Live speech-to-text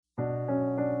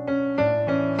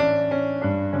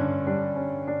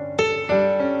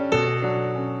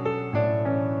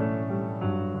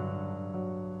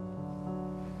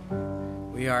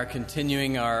are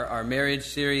continuing our marriage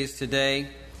series today.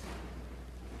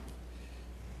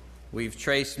 We've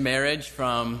traced marriage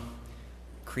from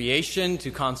creation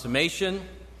to consummation,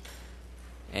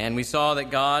 and we saw that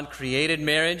God created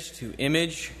marriage to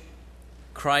image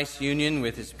Christ's union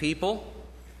with his people.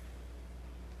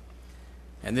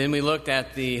 And then we looked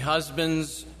at the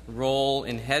husband's role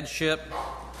in headship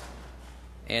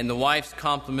and the wife's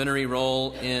complementary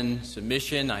role in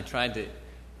submission. I tried to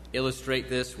illustrate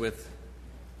this with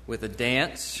a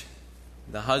dance,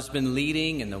 the husband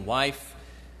leading and the wife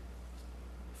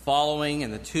following,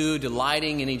 and the two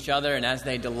delighting in each other. And as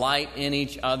they delight in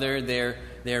each other,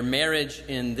 their marriage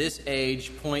in this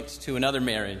age points to another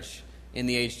marriage in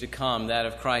the age to come, that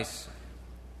of Christ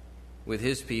with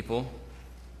his people.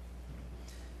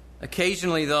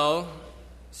 Occasionally, though,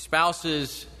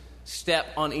 spouses step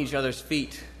on each other's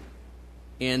feet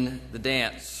in the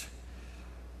dance.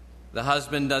 The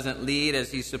husband doesn't lead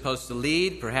as he's supposed to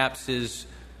lead. Perhaps his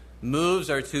moves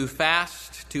are too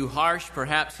fast, too harsh.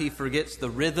 Perhaps he forgets the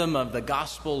rhythm of the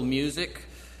gospel music.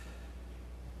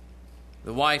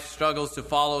 The wife struggles to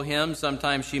follow him.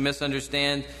 Sometimes she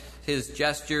misunderstands his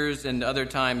gestures, and other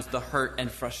times the hurt and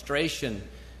frustration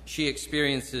she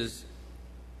experiences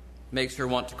makes her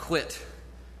want to quit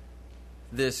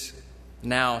this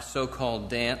now so-called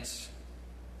dance.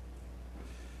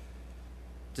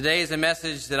 Today is a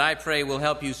message that I pray will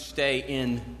help you stay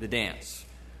in the dance.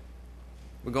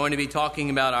 We're going to be talking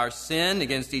about our sin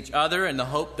against each other and the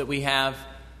hope that we have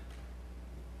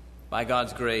by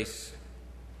God's grace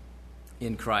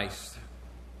in Christ.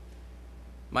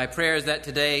 My prayer is that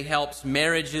today helps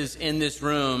marriages in this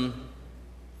room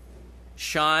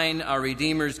shine our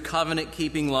Redeemer's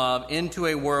covenant-keeping love into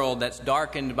a world that's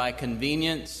darkened by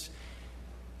convenience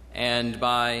and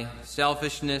by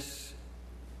selfishness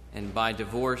and by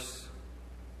divorce.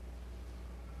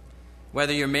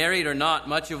 Whether you're married or not,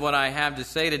 much of what I have to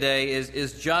say today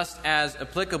is just as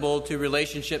applicable to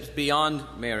relationships beyond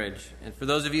marriage. And for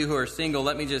those of you who are single,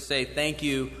 let me just say thank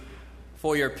you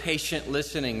for your patient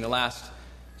listening the last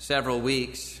several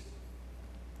weeks.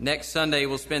 Next Sunday,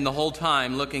 we'll spend the whole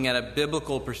time looking at a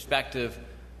biblical perspective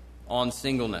on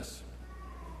singleness.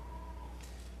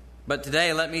 But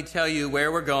today, let me tell you where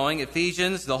we're going.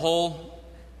 Ephesians, the whole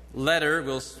letter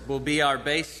will be our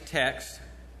base text.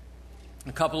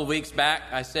 A couple of weeks back,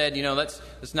 I said,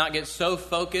 let's not get so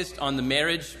focused on the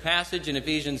marriage passage in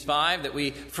Ephesians 5 that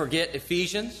we forget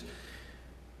Ephesians.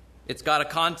 It's got a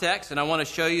context, and I want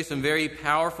to show you some very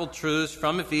powerful truths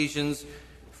from Ephesians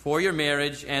for your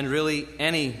marriage and really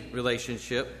any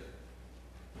relationship.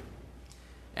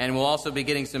 And we'll also be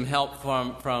getting some help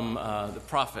from the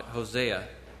prophet Hosea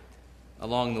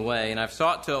along the way. And I've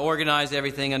sought to organize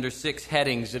everything under 6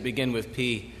 headings that begin with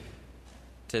P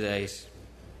today,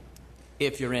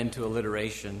 if you're into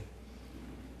alliteration.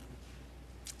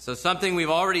 So something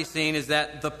we've already seen is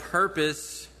that the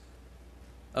purpose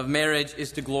of marriage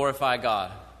is to glorify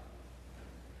God.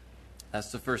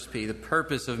 That's the first P. The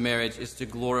purpose of marriage is to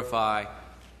glorify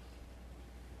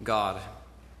God.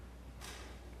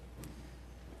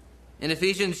 In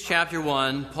Ephesians chapter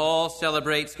 1, Paul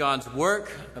celebrates God's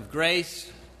work of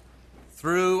grace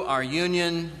through our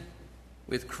union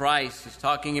with Christ. He's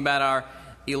talking about our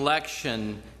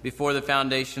election before the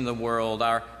foundation of the world,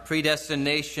 our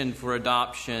predestination for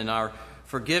adoption, our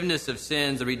forgiveness of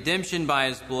sins, the redemption by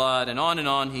his blood, and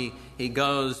on he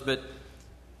goes.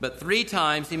 But 3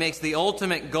 times he makes the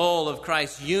ultimate goal of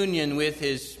Christ's union with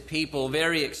his people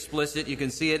very explicit. You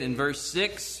can see it in verse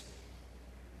 6.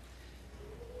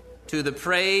 To the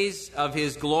praise of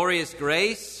his glorious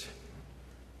grace,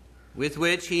 with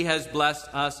which he has blessed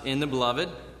us in the beloved.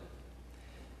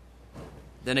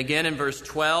 Then again in verse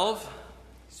 12,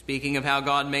 speaking of how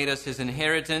God made us his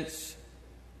inheritance,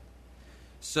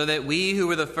 so that we who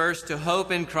were the first to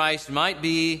hope in Christ might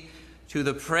be to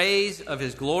the praise of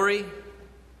his glory.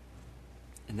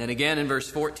 And then again in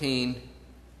verse 14,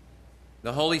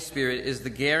 the Holy Spirit is the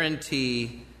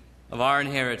guarantee of our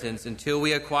inheritance until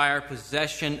we acquire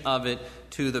possession of it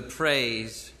to the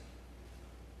praise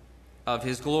of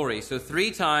his glory. So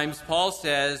 3 times Paul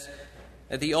says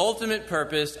that the ultimate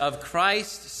purpose of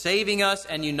Christ saving us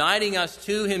and uniting us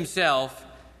to himself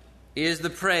is the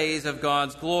praise of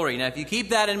God's glory. Now, if you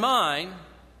keep that in mind,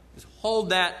 just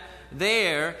hold that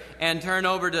there and turn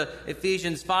over to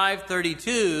Ephesians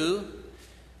 5:32,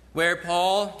 where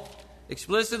Paul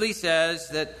explicitly says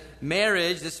that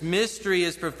marriage, this mystery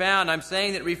is profound. I'm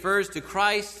saying that it refers to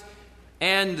Christ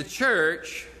and the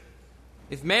church.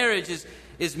 If marriage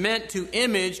is meant to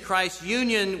image Christ's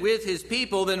union with his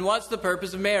people, then what's the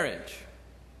purpose of marriage?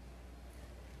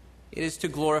 It is to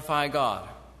glorify God.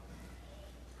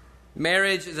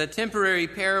 Marriage is a temporary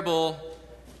parable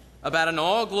about an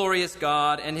all-glorious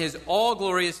God and his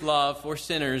all-glorious love for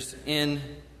sinners in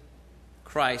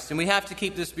Christ. And we have to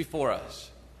keep this before us.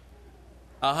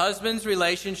 A husband's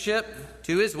relationship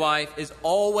to his wife is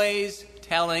always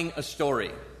telling a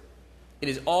story. It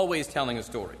is always telling a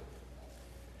story.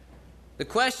 The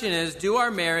question is, do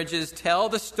our marriages tell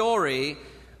the story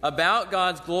about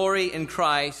God's glory in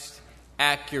Christ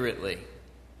accurately?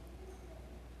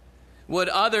 Would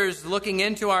others looking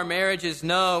into our marriages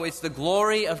know it's the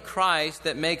glory of Christ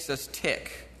that makes us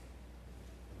tick?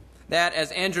 That,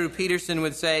 as Andrew Peterson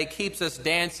would say, keeps us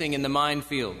dancing in the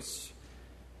minefields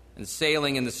and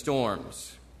sailing in the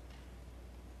storms.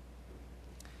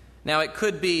 Now, it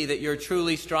could be that you're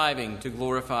truly striving to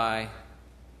glorify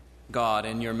God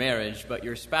in your marriage, but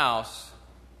your spouse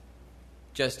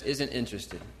just isn't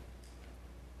interested.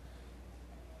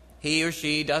 He or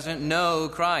she doesn't know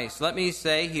Christ. Let me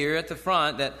say here at the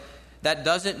front that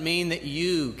doesn't mean that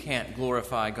you can't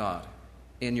glorify God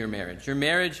in your marriage. Your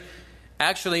marriage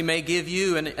actually may give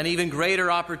you an even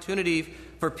greater opportunity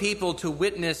for people to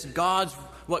witness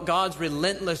what God's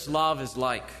relentless love is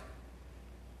like,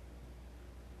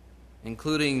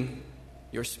 including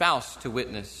your spouse to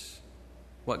witness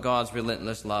what God's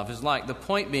relentless love is like. The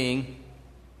point being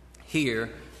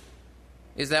here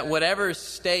is that whatever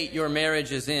state your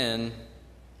marriage is in,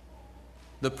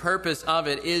 the purpose of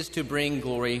it is to bring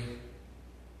glory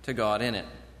to God in it.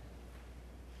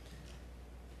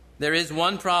 There is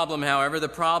one problem, however, the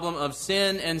problem of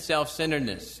sin and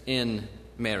self-centeredness in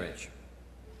marriage.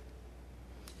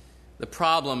 The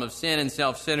problem of sin and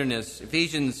self-centeredness.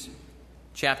 Ephesians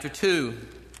chapter 2,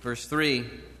 verse 3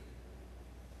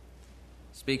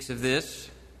 speaks of this.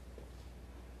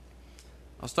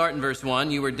 I'll start in verse 1.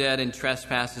 You were dead in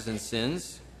trespasses and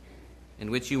sins,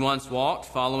 in which you once walked,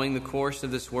 following the course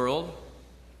of this world,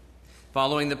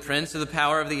 following the prince of the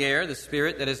power of the air, the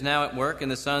spirit that is now at work in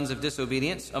the sons of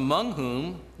disobedience, among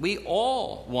whom we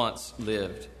all once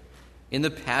lived, in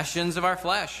the passions of our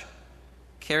flesh,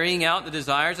 carrying out the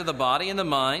desires of the body and the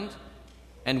mind,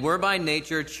 and were by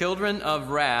nature children of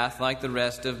wrath like the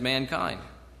rest of mankind.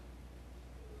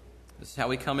 This is how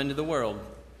we come into the world.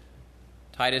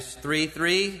 Titus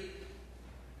 3:3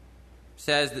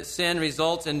 says that sin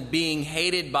results in being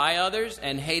hated by others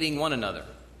and hating one another.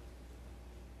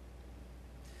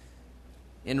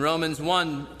 In Romans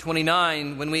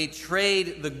 1:29, when we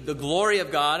trade the glory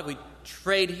of God, we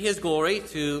trade his glory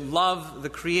to love the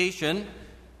creation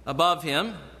above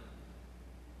him,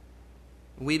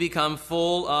 we become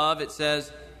full of, it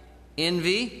says,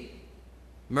 envy,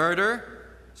 murder,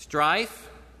 strife,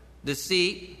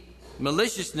 deceit,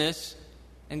 maliciousness,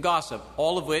 and gossip,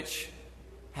 all of which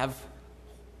have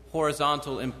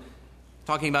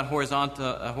talking about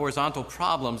horizontal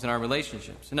problems in our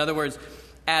relationships. In other words,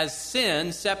 as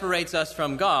sin separates us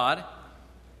from God,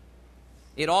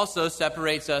 it also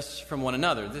separates us from one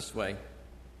another this way.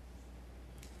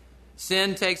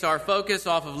 Sin takes our focus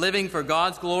off of living for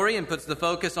God's glory and puts the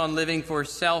focus on living for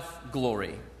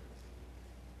self-glory.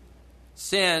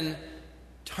 Sin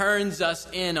turns us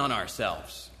in on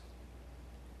ourselves.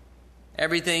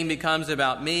 Everything becomes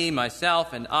about me,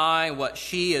 myself, and I, what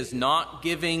she is not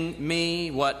giving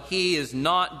me, what he is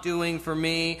not doing for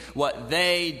me, what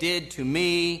they did to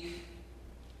me.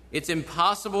 It's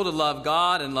impossible to love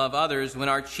God and love others when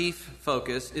our chief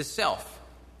focus is self.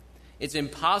 It's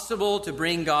impossible to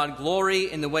bring God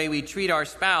glory in the way we treat our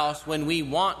spouse when we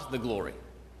want the glory.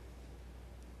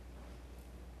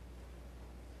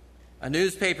 A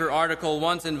newspaper article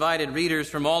once invited readers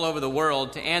from all over the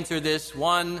world to answer this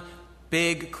one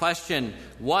big question: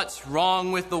 what's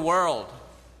wrong with the world?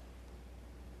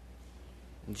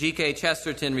 And G.K.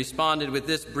 Chesterton responded with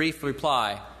this brief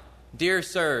reply: Dear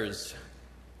sirs,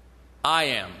 I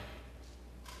am.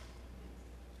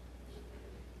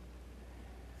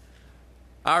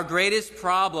 Our greatest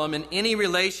problem in any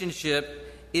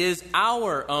relationship is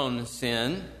our own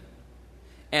sin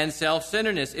and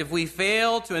self-centeredness. If we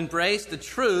fail to embrace the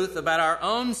truth about our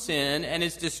own sin and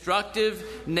its destructive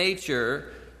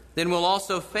nature, then we'll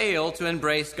also fail to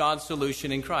embrace God's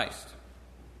solution in Christ.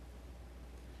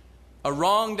 A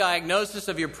wrong diagnosis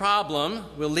of your problem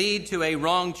will lead to a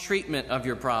wrong treatment of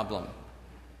your problem.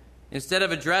 Instead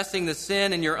of addressing the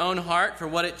sin in your own heart for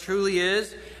what it truly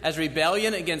is, as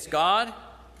rebellion against God,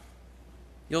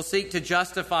 you'll seek to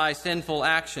justify sinful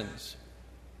actions.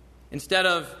 Instead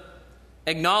of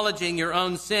acknowledging your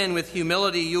own sin with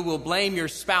humility, you will blame your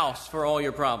spouse for all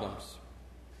your problems.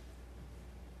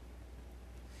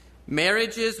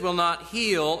 Marriages will not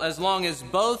heal as long as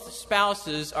both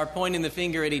spouses are pointing the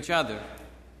finger at each other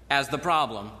as the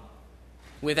problem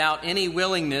without any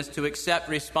willingness to accept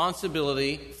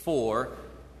responsibility for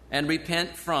and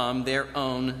repent from their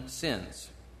own sins.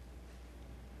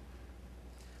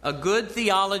 A good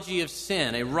theology of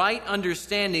sin, a right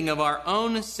understanding of our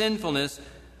own sinfulness,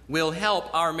 will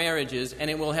help our marriages, and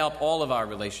it will help all of our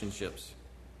relationships.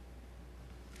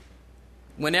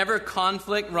 Whenever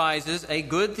conflict rises, a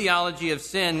good theology of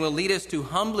sin will lead us to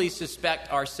humbly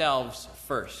suspect ourselves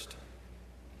first.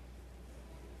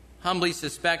 Humbly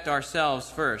suspect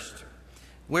ourselves first.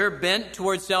 We're bent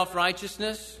toward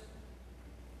self-righteousness,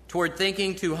 toward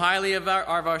thinking too highly of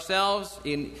ourselves,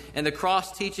 and the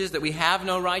cross teaches that we have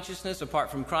no righteousness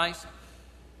apart from Christ.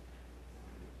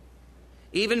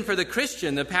 Even for the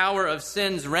Christian, the power of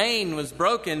sin's reign was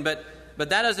broken, but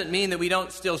that doesn't mean that we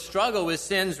don't still struggle with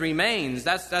sin's remains.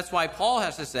 That's why Paul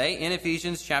has to say in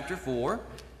Ephesians chapter 4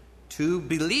 to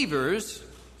believers,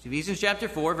 Ephesians chapter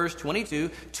 4, verse 22,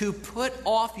 to put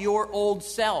off your old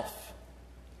self,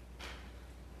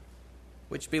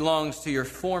 which belongs to your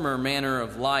former manner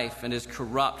of life and is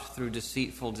corrupt through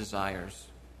deceitful desires.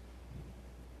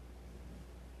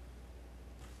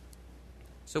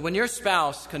 So when your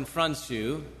spouse confronts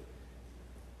you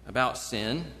about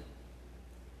sin,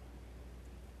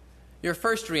 your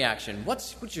first reaction,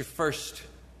 what's your first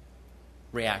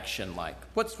reaction like?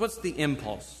 What's the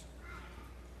impulse?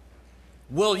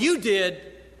 Well, you did.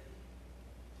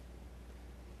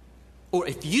 Or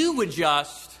if you would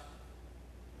just.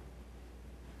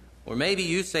 Or maybe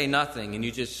you say nothing and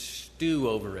you just stew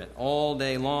over it all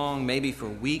day long, maybe for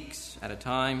weeks at a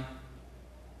time.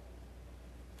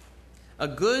 A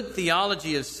good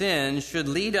theology of sin should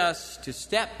lead us to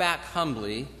step back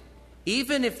humbly,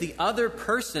 even if the other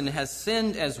person has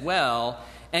sinned as well,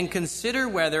 and consider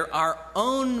whether our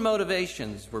own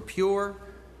motivations were pure,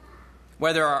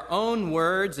 whether our own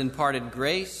words imparted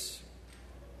grace,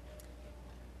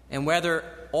 and whether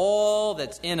all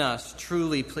that's in us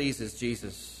truly pleases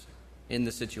Jesus in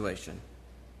the situation.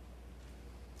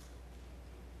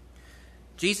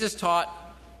 Jesus taught,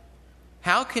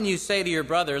 how can you say to your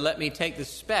brother, let me take the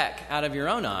speck out of your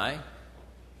own eye,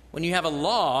 when you have a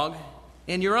log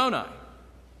in your own eye?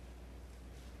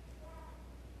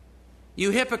 You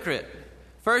hypocrite,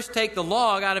 first take the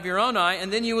log out of your own eye,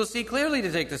 and then you will see clearly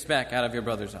to take the speck out of your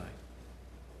brother's eye.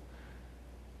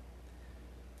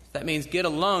 That means get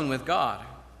alone with God.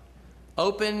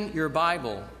 Open your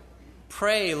Bible.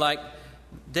 Pray like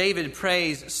David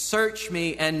prays, search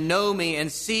me and know me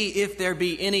and see if there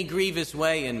be any grievous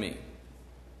way in me.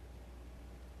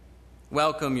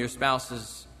 Welcome your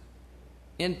spouse's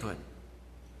input.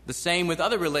 The same with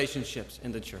other relationships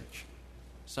in the church.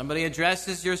 Somebody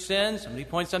addresses your sin, somebody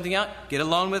points something out, get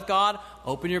alone with God,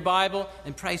 open your Bible,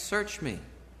 and pray, search me.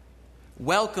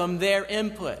 Welcome their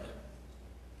input.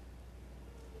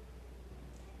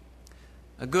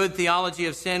 A good theology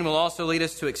of sin will also lead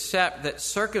us to accept that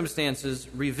circumstances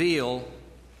reveal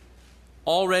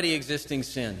already existing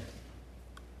sin.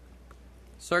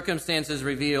 Circumstances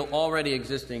reveal already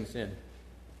existing sin.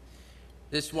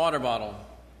 This water bottle,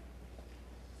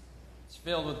 it's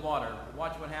filled with water.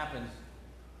 Watch what happens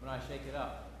when I shake it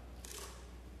up.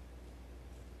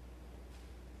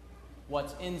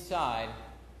 What's inside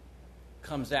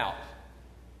comes out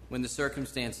when the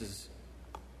circumstances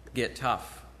get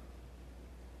tough.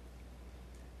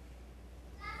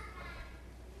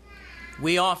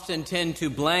 We often tend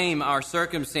to blame our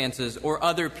circumstances or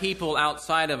other people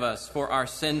outside of us for our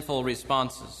sinful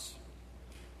responses.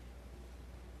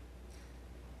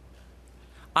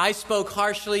 I spoke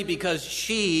harshly because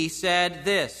she said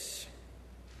this.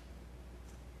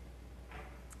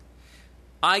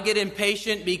 I get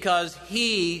impatient because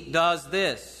he does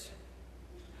this.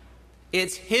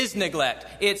 It's his neglect.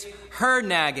 It's her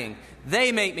nagging.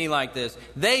 They make me like this.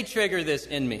 They trigger this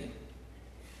in me.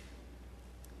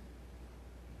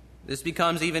 This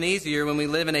becomes even easier when we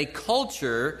live in a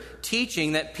culture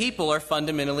teaching that people are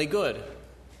fundamentally good,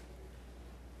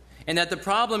 and that the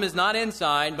problem is not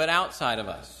inside but outside of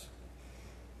us.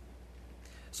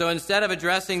 So instead of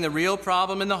addressing the real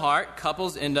problem in the heart,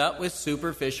 couples end up with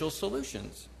superficial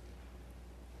solutions.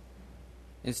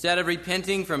 Instead of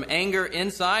repenting from anger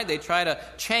inside, they try to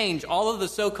change all of the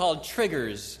so-called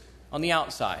triggers on the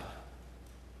outside.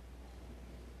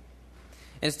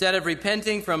 Instead of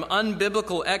repenting from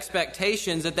unbiblical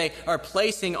expectations that they are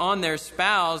placing on their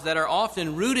spouse that are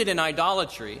often rooted in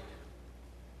idolatry,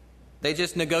 they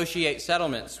just negotiate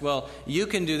settlements. Well, you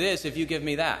can do this if you give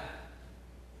me that.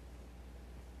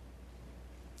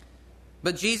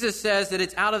 But Jesus says that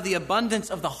it's out of the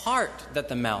abundance of the heart that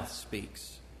the mouth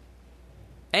speaks.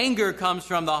 Anger comes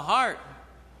from the heart.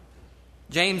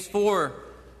 James 4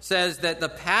 says that the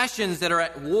passions that are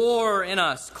at war in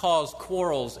us cause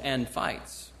quarrels and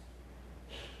fights.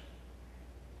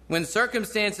 When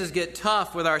circumstances get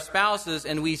tough with our spouses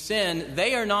and we sin,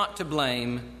 they are not to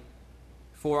blame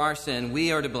for our sin.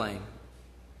 We are to blame.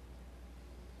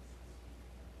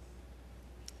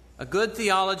 A good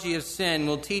theology of sin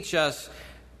will teach us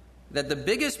that the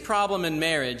biggest problem in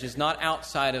marriage is not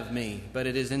outside of me, but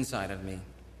it is inside of me.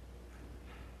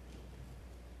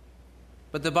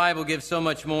 But the Bible gives so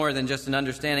much more than just an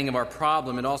understanding of our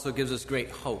problem. It also gives us great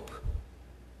hope.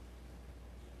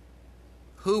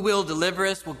 Who will deliver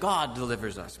us? Well, God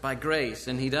delivers us by grace,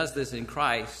 and He does this in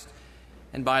Christ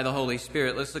and by the Holy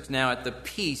Spirit. Let's look now at the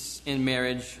peace in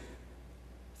marriage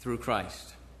through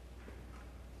Christ.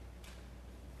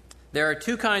 There are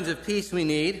two kinds of peace we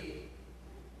need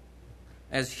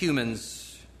as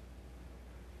humans.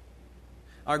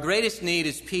 Our greatest need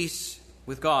is peace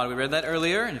with God. We read that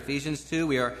earlier in Ephesians 2.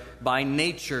 We are by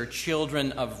nature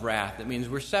children of wrath. That means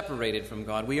we're separated from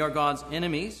God. We are God's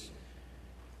enemies.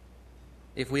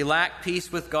 If we lack peace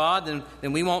with God,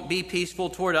 then we won't be peaceful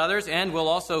toward others, and we'll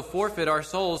also forfeit our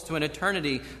souls to an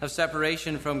eternity of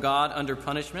separation from God under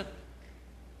punishment.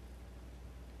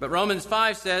 But Romans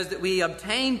 5 says that we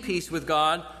obtain peace with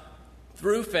God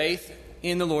through faith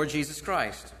in the Lord Jesus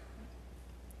Christ.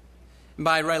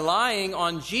 By relying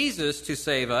on Jesus to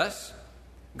save us,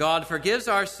 God forgives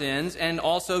our sins and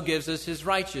also gives us His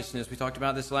righteousness. We talked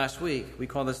about this last week. We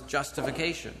call this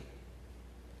justification.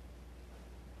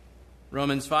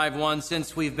 Romans 5:1,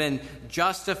 since we've been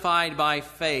justified by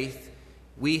faith,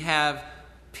 we have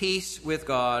peace with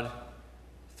God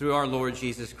through our Lord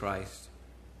Jesus Christ.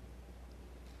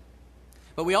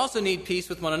 But we also need peace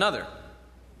with one another.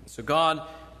 So God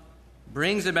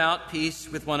brings about peace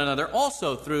with one another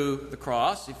also through the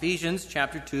cross. Ephesians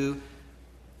chapter 2,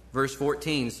 verse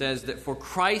 14 says that for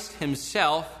Christ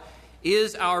Himself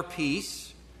is our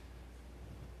peace,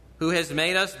 who has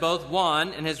made us both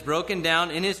one and has broken down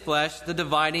in His flesh the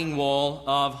dividing wall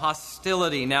of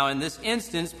hostility. Now, in this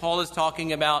instance, Paul is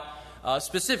talking about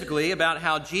specifically about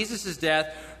how Jesus'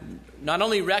 death not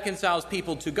only reconciles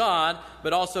people to God,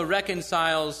 but also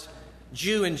reconciles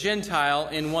Jew and Gentile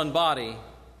in one body,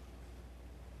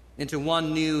 into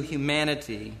one new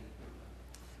humanity.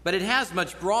 But it has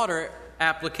much broader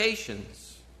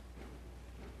applications.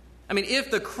 I mean, if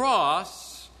the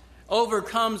cross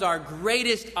overcomes our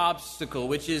greatest obstacle,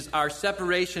 which is our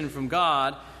separation from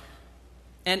God,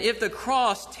 and if the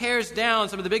cross tears down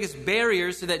some of the biggest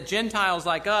barriers so that Gentiles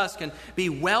like us can be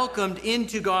welcomed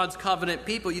into God's covenant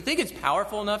people, you think it's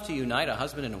powerful enough to unite a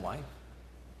husband and a wife?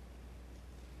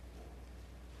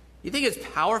 You think it's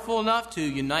powerful enough to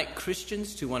unite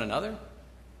Christians to one another?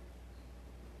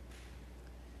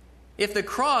 If the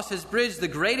cross has bridged the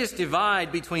greatest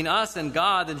divide between us and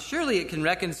God, then surely it can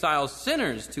reconcile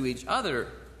sinners to each other.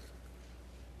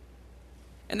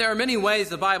 And there are many ways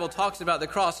the Bible talks about the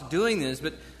cross doing this,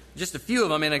 but just a few of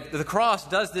them. I mean, the cross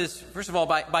does this, first of all,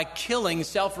 by killing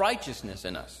self-righteousness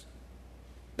in us.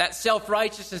 That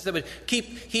self-righteousness that would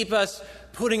keep us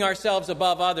putting ourselves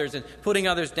above others and putting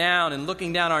others down and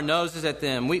looking down our noses at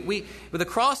them. But the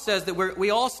cross says that we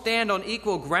all stand on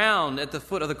equal ground at the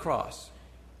foot of the cross.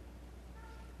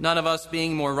 None of us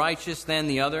being more righteous than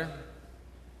the other.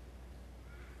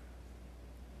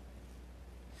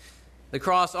 The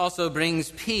cross also brings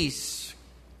peace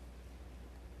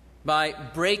by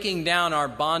breaking down our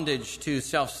bondage to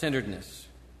self-centeredness.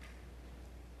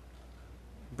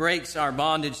 Breaks our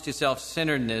bondage to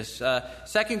self-centeredness.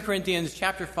 2 Corinthians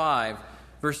chapter 5,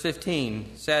 verse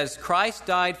 15 says, Christ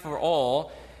died for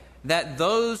all, that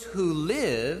those who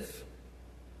live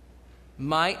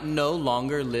might no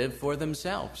longer live for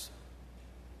themselves.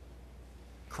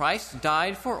 Christ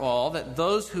died for all, that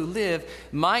those who live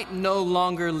might no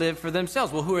longer live for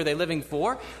themselves. Well, who are they living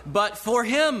for? But for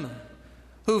Him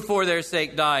who for their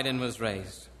sake died and was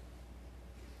raised.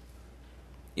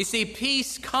 You see,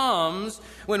 peace comes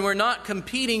when we're not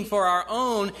competing for our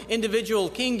own individual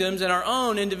kingdoms and our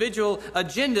own individual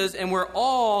agendas, and we're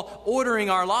all ordering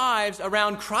our lives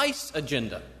around Christ's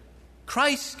agenda,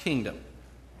 Christ's kingdom.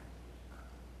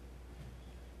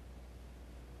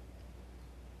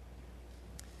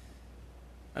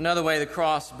 Another way the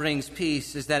cross brings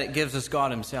peace is that it gives us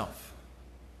God Himself.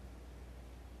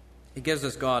 It gives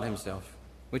us God Himself,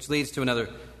 which leads to another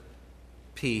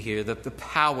P here. The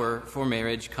power for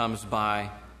marriage comes by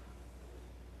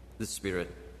the Spirit.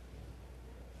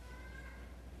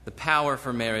 The power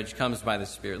for marriage comes by the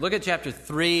Spirit. Look at chapter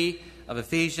 3 of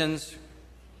Ephesians,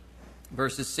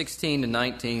 verses 16 to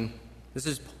 19. This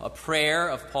is a prayer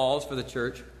of Paul's for the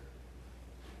church.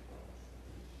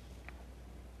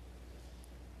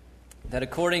 That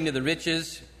according to the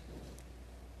riches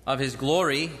of his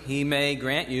glory, he may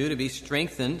grant you to be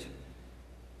strengthened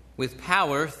with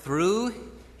power through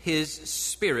his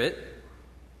Spirit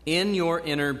in your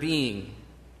inner being,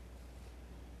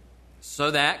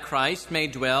 so that Christ may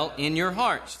dwell in your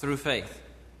hearts through faith,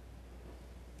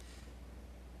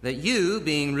 that you,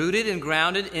 being rooted and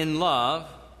grounded in love,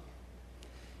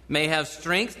 may have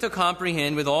strength to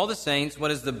comprehend with all the saints what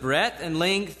is the breadth and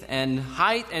length and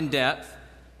height and depth,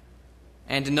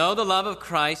 and to know the love of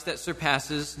Christ that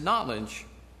surpasses knowledge,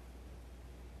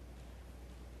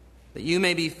 that you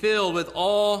may be filled with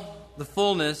all the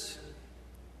fullness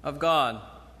of God.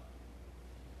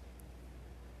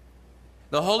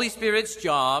 The Holy Spirit's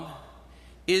job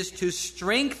is to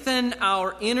strengthen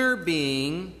our inner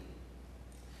being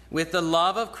with the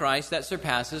love of Christ that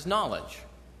surpasses knowledge.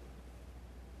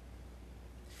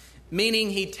 Meaning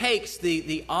he takes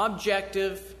the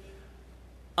objective,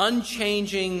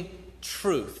 unchanging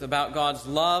truth about God's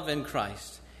love in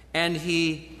Christ, and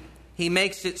he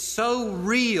makes it so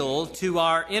real to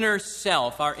our inner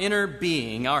self, our inner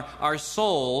being, our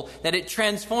soul, that it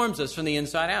transforms us from the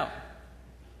inside out.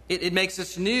 It makes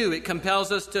us new. It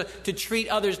compels us to treat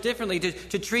others differently,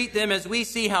 to treat them as we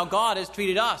see how God has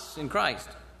treated us in Christ.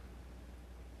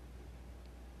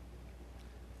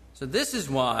 So this is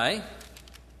why,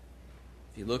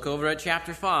 if you look over at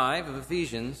chapter 5 of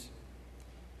Ephesians,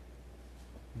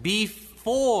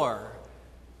 before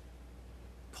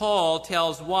Paul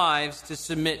tells wives to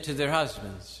submit to their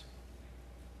husbands,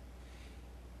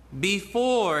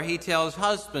 before he tells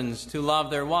husbands to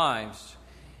love their wives,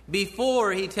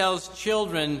 before he tells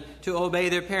children to obey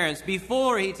their parents,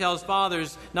 before he tells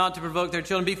fathers not to provoke their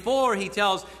children, before he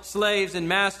tells slaves and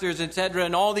masters, etc.,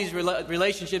 and all these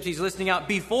relationships he's listing out,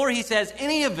 before he says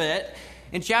any of it,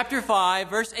 in chapter 5,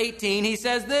 verse 18, he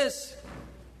says this: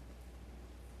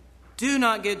 "Do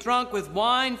not get drunk with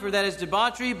wine, for that is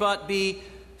debauchery, but be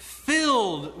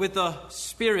filled with the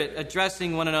Spirit,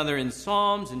 addressing one another in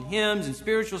psalms and hymns and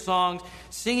spiritual songs,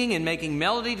 singing and making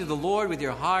melody to the Lord with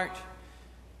your heart,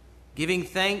 giving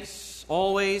thanks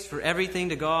always for everything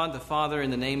to God the Father in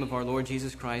the name of our Lord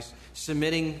Jesus Christ,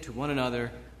 submitting to one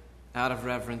another out of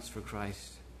reverence for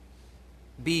Christ."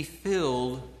 Be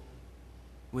filled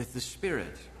with the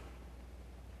Spirit.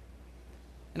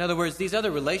 In other words, these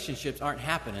other relationships aren't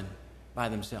happening by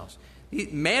themselves.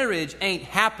 Marriage ain't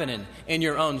happening in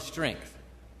your own strength.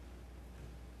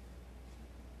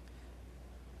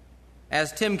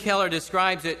 As Tim Keller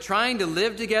describes it, trying to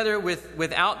live together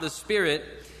without the Spirit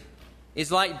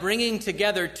is like bringing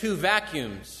together two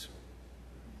vacuums.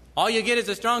 All you get is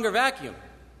a stronger vacuum.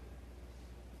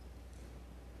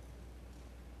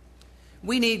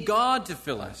 We need God to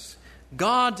fill us,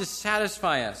 God to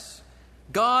satisfy us,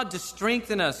 God to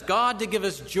strengthen us, God to give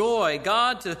us joy,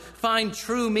 God to find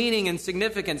true meaning and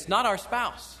significance, not our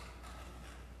spouse.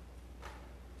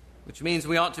 Which means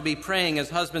we ought to be praying as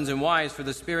husbands and wives for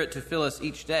the Spirit to fill us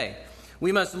each day.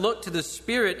 We must look to the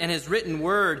Spirit and His written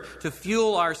word to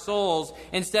fuel our souls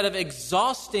instead of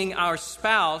exhausting our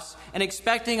spouse and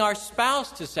expecting our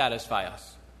spouse to satisfy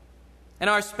us and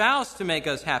our spouse to make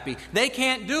us happy. They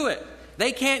can't do it.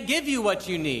 They can't give you what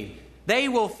you need. They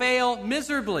will fail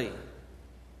miserably.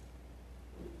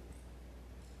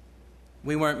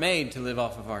 We weren't made to live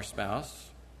off of our spouse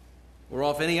or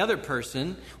off any other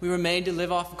person. We were made to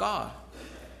live off God.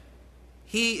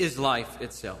 He is life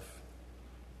itself.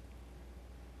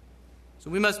 So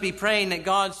we must be praying that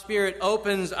God's Spirit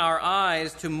opens our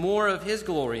eyes to more of His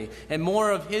glory and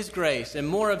more of His grace and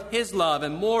more of His love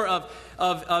and more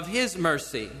of His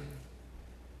mercy.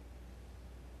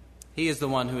 He is the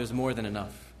one who is more than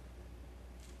enough.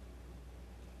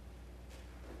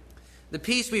 The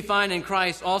peace we find in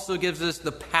Christ also gives us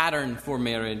the pattern for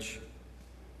marriage.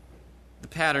 The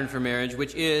pattern for marriage,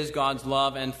 which is God's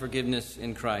love and forgiveness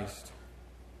in Christ.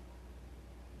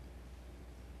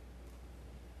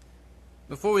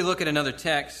 Before we look at another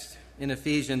text in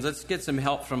Ephesians, let's get some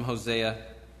help from Hosea.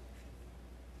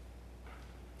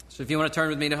 So if you want to turn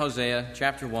with me to Hosea,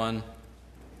 chapter 1.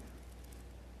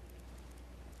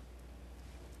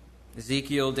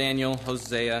 Ezekiel, Daniel,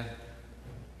 Hosea.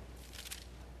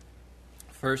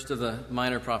 First of the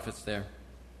minor prophets there.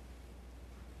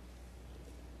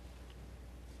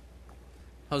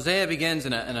 Hosea begins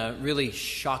in a really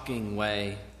shocking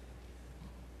way.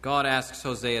 God asks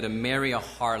Hosea to marry a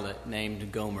harlot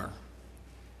named Gomer.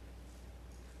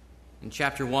 In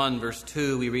chapter 1, verse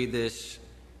 2, we read this: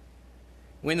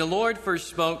 "When the Lord first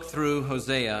spoke through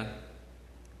Hosea,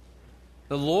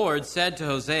 the Lord said to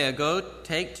Hosea, 'Go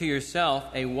take to yourself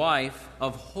a wife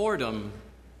of whoredom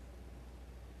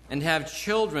and have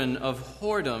children of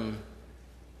whoredom,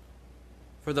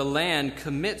 for the land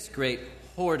commits great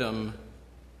whoredom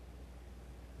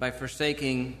by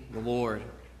forsaking the Lord.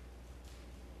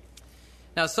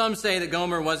 Now, some say that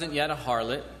Gomer wasn't yet a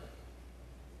harlot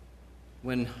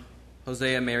when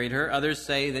Hosea married her. Others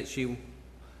say that she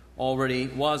already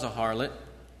was a harlot.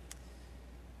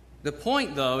 The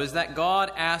point, though, is that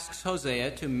God asks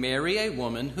Hosea to marry a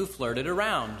woman who flirted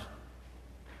around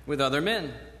with other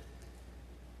men.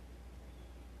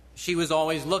 She was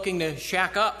always looking to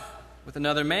shack up with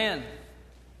another man.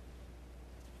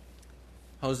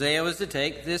 Hosea was to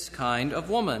take this kind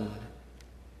of woman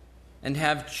and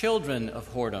have children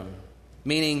of whoredom,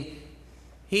 meaning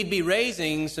he'd be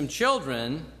raising some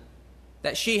children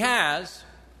that she has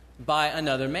by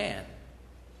another man.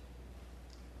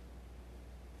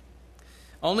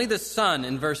 Only the son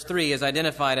in verse 3 is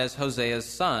identified as Hosea's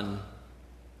son.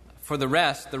 For the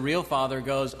rest, the real father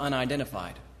goes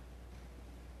unidentified.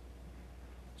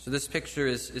 So this picture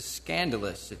is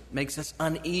scandalous. It makes us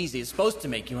uneasy. It's supposed to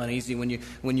make you uneasy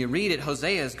when you read it.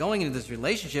 Hosea is going into this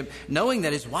relationship knowing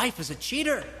that his wife is a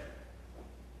cheater.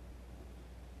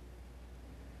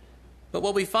 But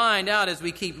what we find out as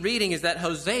we keep reading is that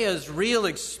Hosea's real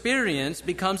experience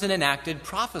becomes an enacted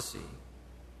prophecy.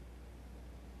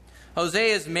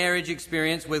 Hosea's marriage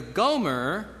experience with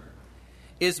Gomer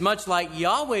is much like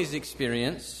Yahweh's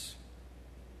experience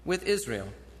with Israel.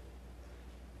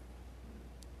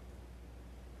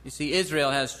 You see,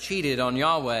 Israel has cheated on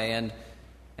Yahweh,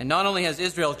 and not only has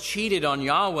Israel cheated on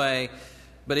Yahweh,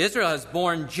 but Israel has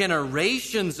borne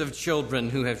generations of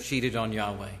children who have cheated on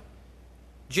Yahweh.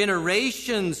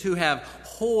 Generations who have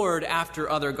whored after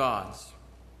other gods.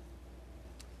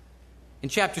 In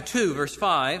chapter 2, verse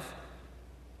 5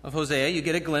 of Hosea, you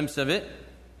get a glimpse of it.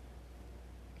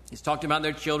 He's talked about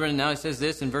their children, and now he says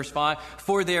this in verse 5,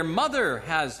 "For their mother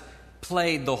has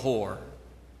played the whore.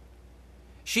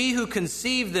 She who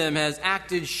conceived them has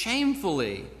acted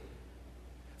shamefully.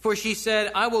 For she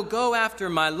said, I will go after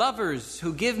my lovers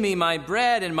who give me my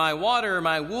bread and my water,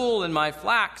 my wool and my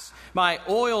flax, my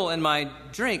oil and my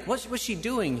drink." What's she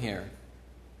doing here?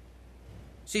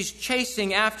 She's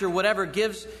chasing after whatever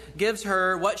gives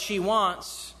her what she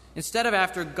wants instead of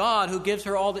after God who gives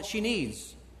her all that she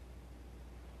needs.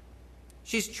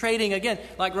 She's trading, again,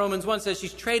 like Romans 1 says,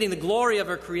 she's trading the glory of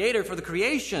her Creator for the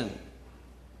creation.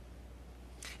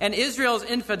 And Israel's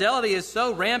infidelity is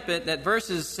so rampant that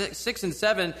verses 6 and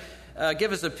 7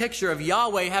 give us a picture of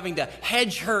Yahweh having to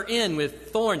hedge her in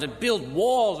with thorns and build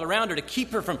walls around her to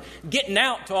keep her from getting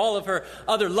out to all of her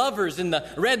other lovers in the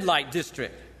red light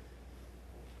district.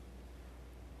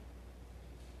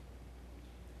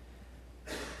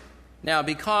 Now,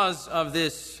 because of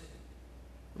this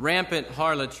rampant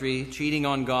harlotry, cheating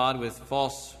on God with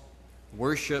false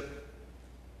worship,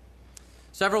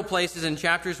 several places in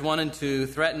chapters 1 and 2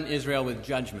 threaten Israel with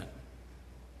judgment.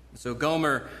 So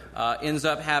Gomer ends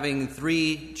up having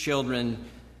 3 children.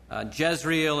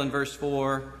 Jezreel in verse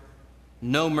 4,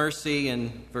 no mercy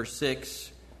in verse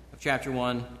 6 of chapter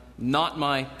 1, not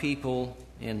my people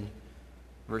in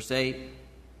verse 8.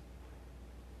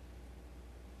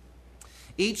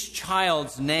 Each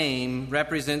child's name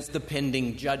represents the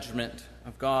pending judgment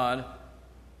of God.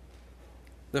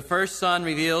 The first son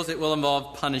reveals it will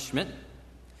involve punishment.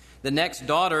 The next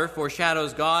daughter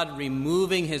foreshadows God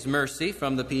removing his mercy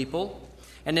from the people.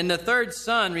 And then the third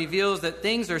son reveals that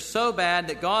things are so bad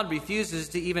that God refuses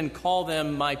to even call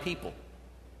them my people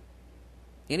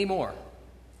anymore.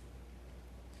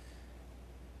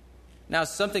 Now,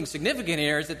 something significant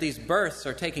here is that these births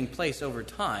are taking place over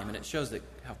time, and it shows that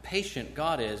how patient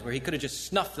God is, where he could have just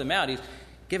snuffed them out. He's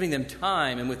giving them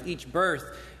time, and with each birth,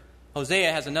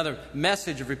 Hosea has another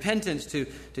message of repentance to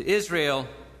Israel.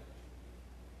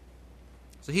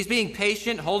 So he's being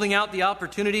patient, holding out the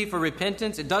opportunity for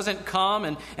repentance. It doesn't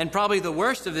come, and probably the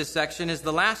worst of this section is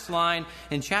the last line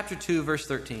in chapter 2, verse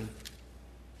 13.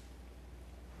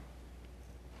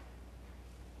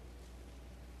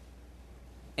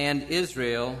 "And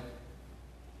Israel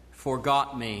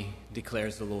forgot me,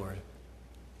 declares the Lord."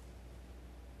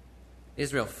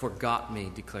 Israel forgot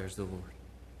me, declares the Lord.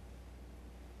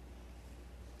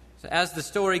 So as the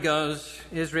story goes,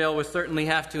 Israel will certainly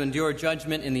have to endure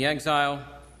judgment in the exile.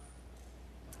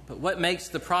 But what makes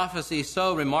the prophecy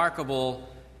so remarkable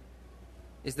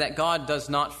is that God does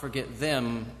not forget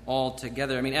them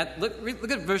altogether. I mean,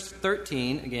 look at verse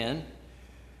 13 again.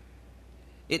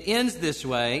 It ends this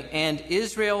way, "And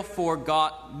Israel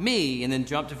forgot me," and then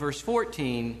jump to verse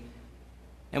 14,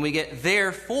 and we get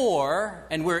 "therefore,"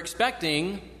 and we're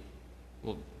expecting,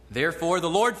 well, therefore the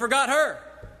Lord forgot her.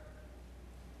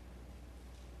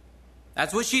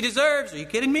 That's what she deserves. Are you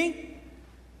kidding me?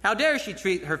 How dare she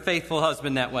treat her faithful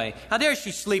husband that way? How dare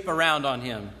she sleep around on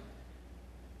him?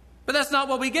 But that's not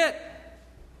what we get.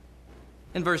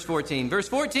 in verse 14. Verse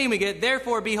 14 we get,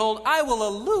 therefore, behold, I will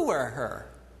allure her.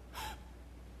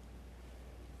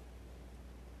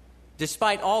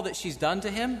 Despite all that she's done to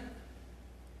him,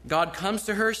 God comes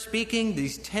to her speaking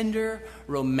these tender,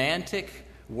 romantic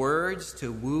words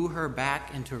to woo her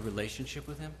back into a relationship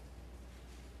with him.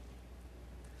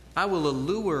 I will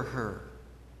allure her.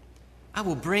 I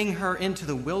will bring her into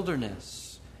the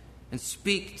wilderness and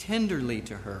speak tenderly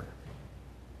to her.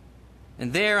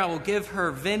 And there I will give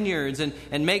her vineyards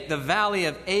and make the valley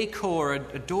of Achor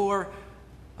a door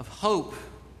of hope.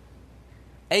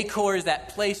 Achor is that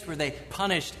place where they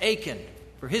punished Achan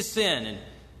for his sin. And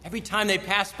every time they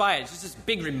pass by it, it's just this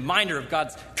big reminder of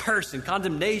God's curse and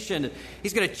condemnation. And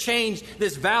he's going to change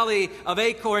this valley of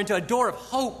Achor into a door of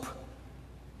hope.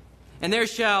 And there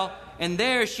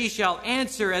she shall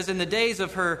answer as in the days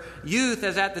of her youth,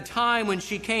 as at the time when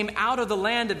she came out of the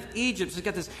land of Egypt. So we've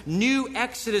got this new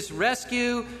Exodus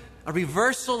rescue, a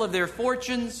reversal of their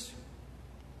fortunes.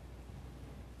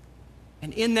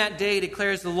 And in that day,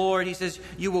 declares the Lord, he says,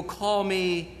 you will call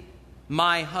me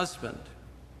my husband.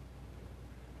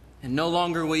 And no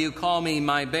longer will you call me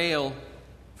my Baal,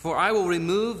 for I will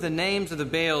remove the names of the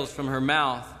Baals from her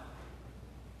mouth,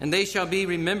 and they shall be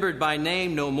remembered by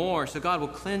name no more. So God will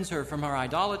cleanse her from her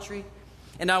idolatry.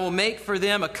 And I will make for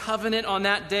them a covenant on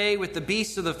that day with the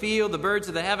beasts of the field, the birds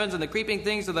of the heavens, and the creeping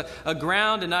things of the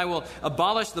ground. And I will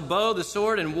abolish the bow, the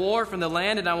sword, and war from the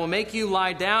land. And I will make you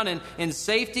lie down in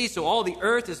safety, so all the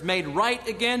earth is made right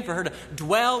again for her to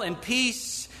dwell in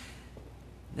peace.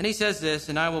 Then he says this,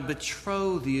 and I will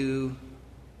betroth you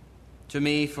to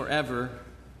me forever.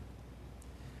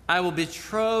 I will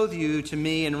betroth you to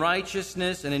me in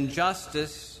righteousness and in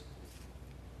justice,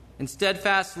 in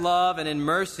steadfast love and in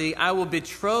mercy. I will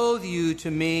betroth you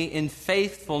to me in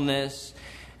faithfulness,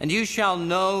 and you shall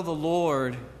know the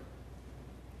Lord.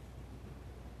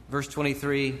 Verse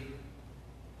 23.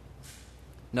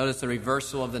 Notice the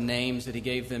reversal of the names that he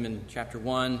gave them in chapter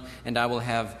 1. And I will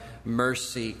have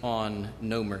mercy on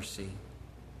no mercy.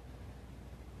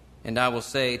 And I will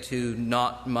say to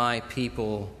not my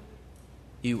people,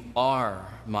 you are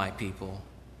my people.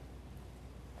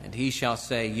 And he shall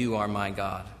say, you are my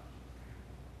God.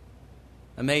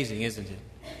 Amazing, isn't it?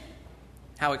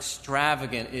 How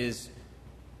extravagant is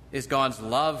God's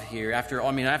love here. After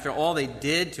all they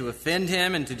did to offend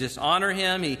him and to dishonor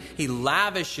him, he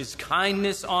lavishes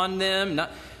kindness on them.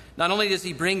 Not only does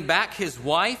he bring back his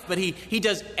wife, but he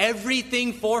does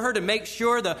everything for her to make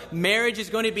sure the marriage is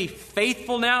going to be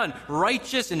faithful now and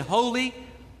righteous and holy.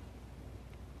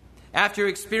 After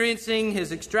experiencing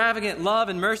his extravagant love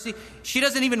and mercy, she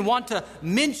doesn't even want to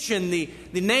mention the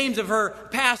names of her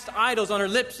past idols on her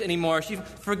lips anymore. She's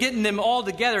forgetting them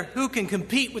altogether. Who can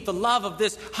compete with the love of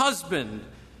this husband?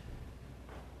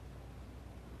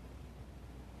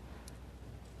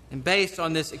 And based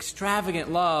on this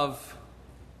extravagant love,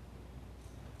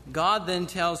 God then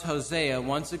tells Hosea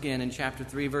once again in chapter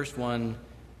 3, verse 1,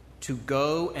 to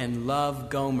go and love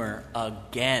Gomer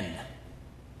again.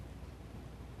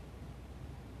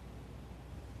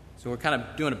 So we're kind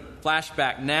of doing a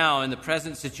flashback now in the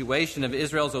present situation of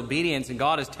Israel's obedience. And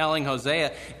God is telling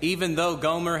Hosea, even though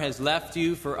Gomer has left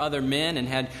you for other men and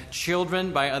had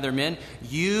children by other men,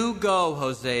 you go,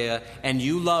 Hosea, and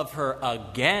you love her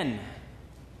again.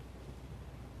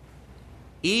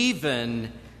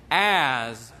 Even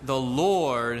as the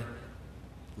Lord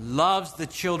loves the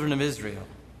children of Israel,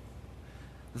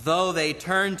 though they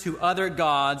turn to other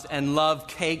gods and love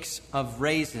cakes of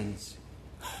raisins.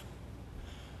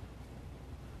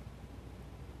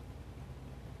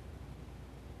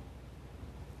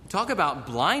 Talk about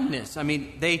blindness. I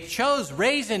mean, they chose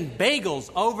raisin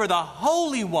bagels over the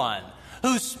Holy One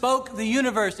who spoke the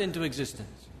universe into existence.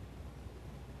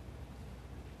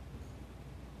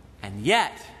 And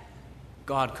yet,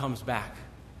 God comes back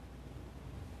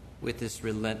with this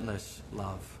relentless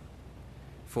love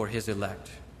for his elect.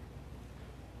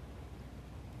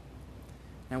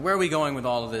 Now, where are we going with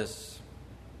all of this?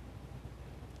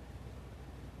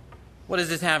 What does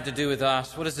this have to do with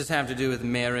us? What does this have to do with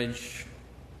marriage?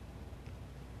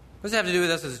 What does it have to do with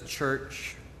us as a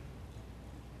church?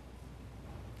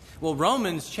 Well,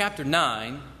 Romans chapter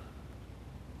 9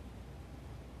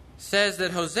 says that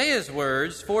Hosea's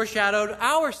words foreshadowed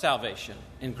our salvation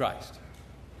in Christ.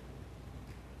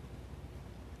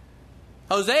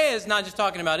 Hosea is not just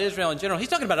talking about Israel in general, he's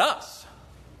talking about us.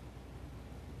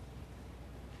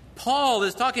 Paul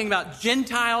is talking about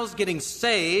Gentiles getting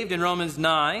saved in Romans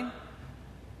 9.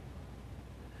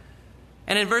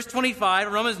 And in verse 25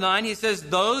 of Romans 9, he says,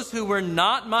 those who were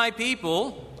not my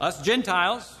people, us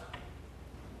Gentiles,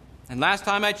 and last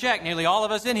time I checked, nearly all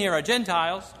of us in here are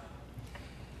Gentiles.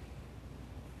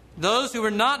 Those who were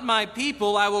not my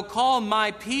people I will call my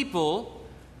people,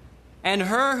 and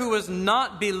her who was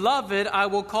not beloved I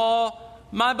will call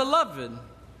my beloved.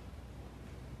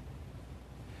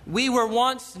 We were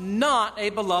once not a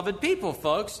beloved people,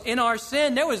 folks. In our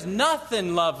sin, there was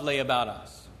nothing lovely about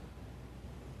us.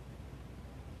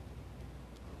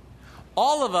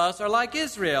 All of us are like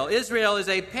Israel. Israel is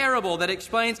a parable that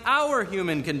explains our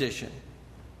human condition.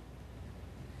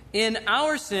 In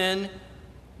our sin,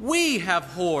 we have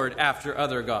whored after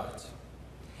other gods.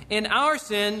 In our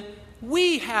sin,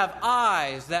 we have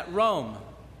eyes that roam.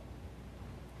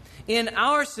 In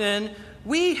our sin,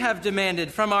 we have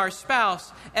demanded from our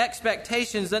spouse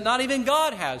expectations that not even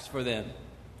God has for them.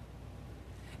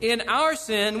 In our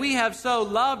sin, we have so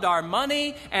loved our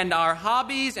money and our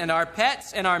hobbies and our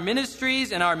pets and our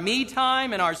ministries and our me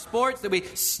time and our sports that we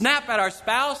snap at our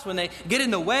spouse when they get in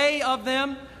the way of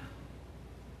them.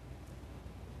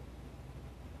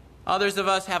 Others of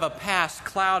us have a past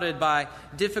clouded by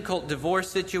difficult divorce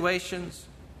situations.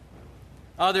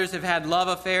 Others have had love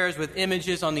affairs with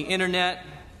images on the internet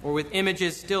or with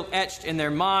images still etched in their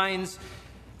minds.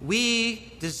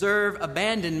 We deserve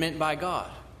abandonment by God.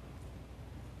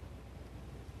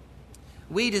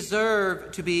 We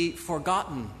deserve to be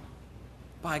forgotten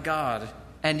by God.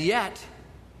 And yet,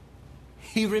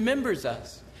 He remembers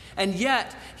us. And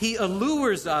yet, He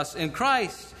allures us in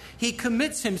Christ. He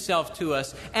commits Himself to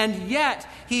us. And yet,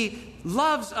 He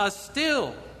loves us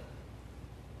still.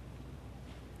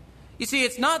 You see,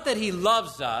 it's not that He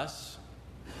loves us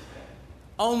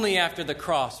only after the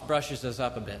cross brushes us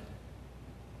up a bit.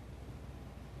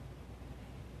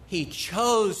 He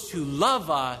chose to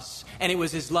love us, and it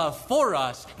was His love for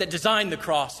us that designed the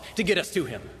cross to get us to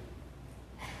Him.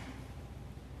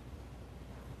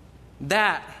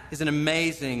 That is an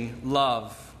amazing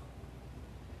love.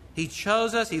 He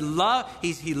chose us. He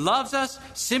loves us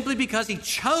simply because He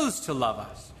chose to love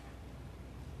us.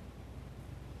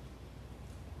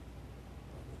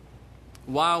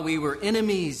 While we were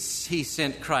enemies, He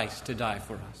sent Christ to die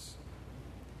for us.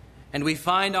 And we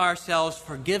find ourselves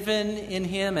forgiven in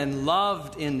Him and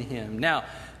loved in Him.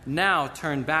 Now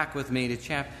turn back with me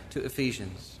to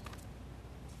Ephesians.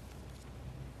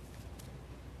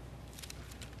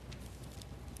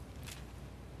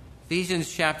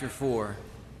 Ephesians chapter 4.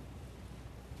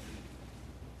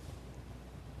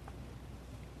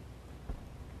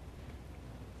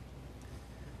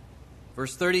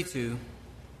 Verse 32.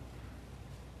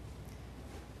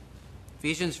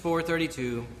 Ephesians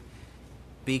 4:32.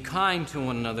 Be kind to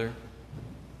one another,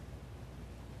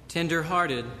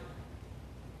 tender-hearted,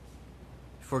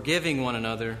 forgiving one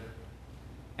another,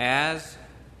 as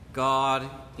God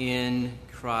in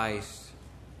Christ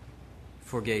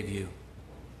forgave you.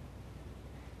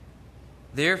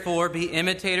 Therefore, be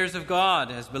imitators of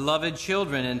God as beloved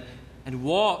children, and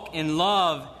walk in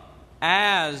love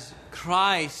as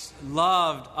Christ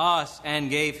loved us and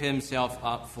gave Himself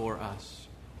up for us,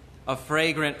 a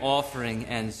fragrant offering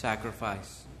and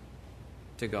sacrifice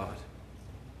to God.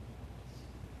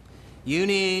 You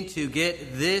need to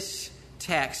get this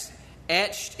text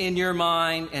etched in your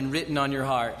mind and written on your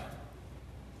heart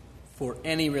for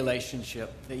any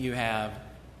relationship that you have,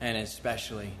 and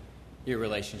especially your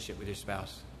relationship with your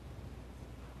spouse.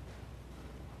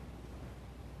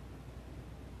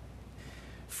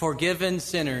 Forgiven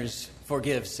sinners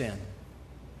forgive sin.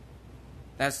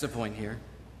 That's the point here.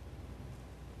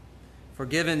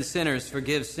 Forgiven sinners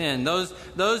forgive sin.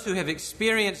 Those who have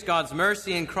experienced God's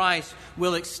mercy in Christ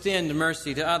will extend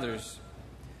mercy to others.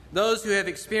 Those who have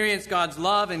experienced God's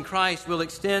love in Christ will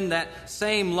extend that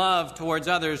same love towards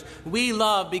others. We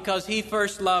love because He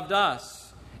first loved us.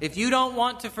 If you don't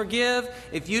want to forgive,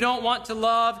 if you don't want to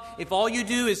love, if all you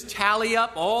do is tally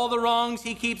up all the wrongs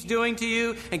he keeps doing to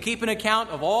you and keep an account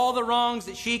of all the wrongs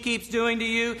that she keeps doing to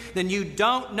you, then you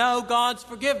don't know God's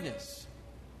forgiveness.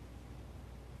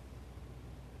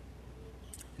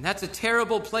 And that's a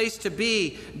terrible place to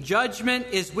be. Judgment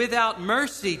is without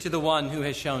mercy to the one who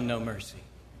has shown no mercy.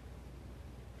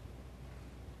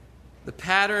 The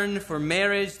pattern for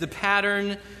marriage, the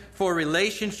pattern for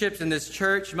relationships in this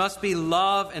church must be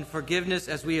love and forgiveness,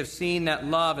 as we have seen that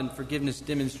love and forgiveness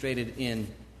demonstrated in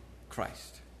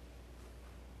Christ.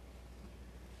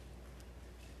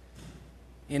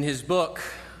 In his book,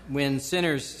 When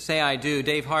Sinners Say I Do,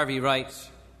 Dave Harvey writes,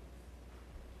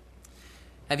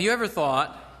 have you ever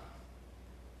thought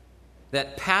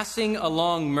that passing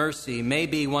along mercy may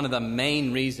be one of the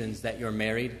main reasons that you're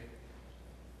married?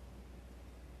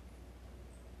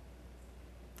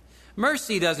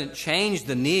 Mercy doesn't change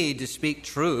the need to speak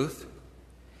truth.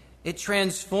 It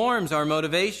transforms our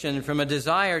motivation from a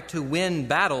desire to win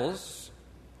battles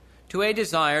to a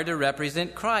desire to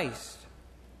represent Christ.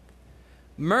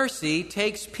 Mercy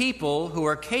takes people who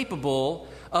are capable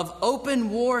of open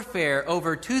warfare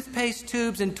over toothpaste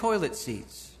tubes and toilet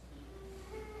seats.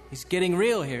 He's getting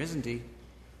real here, isn't he?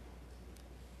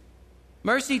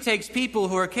 Mercy takes people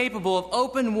who are capable of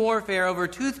open warfare over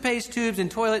toothpaste tubes and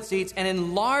toilet seats and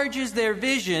enlarges their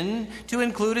vision to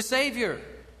include a Savior.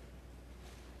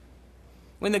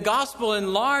 When the gospel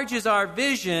enlarges our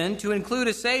vision to include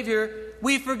a Savior,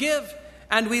 we forgive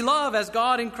and we love as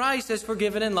God in Christ has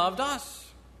forgiven and loved us.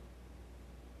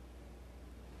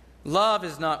 Love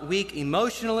is not weak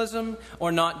emotionalism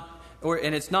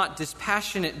and it's not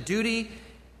dispassionate duty.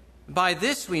 By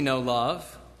this we know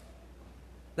love,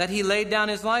 that he laid down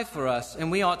his life for us, and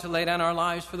we ought to lay down our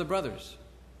lives for the brothers.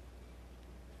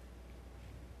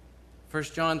 1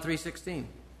 John 3:16.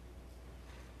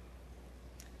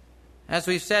 As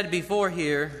we've said before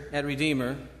here at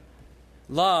Redeemer,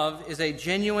 love is a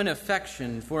genuine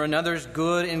affection for another's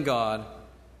good in God,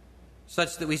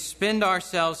 such that we spend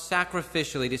ourselves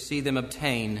sacrificially to see them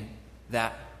obtain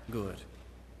that good.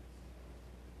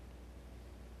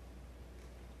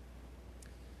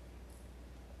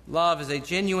 Love is a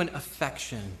genuine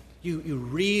affection. You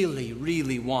really,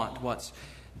 really want what's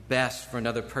best for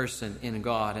another person in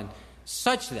God, and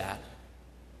such that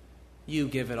you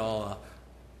give it all up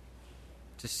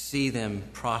to see them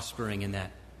prospering in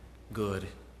that good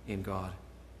in God.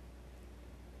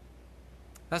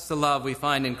 That's the love we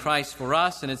find in Christ for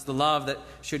us, and it's the love that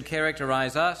should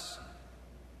characterize us.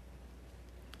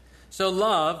 So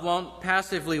love won't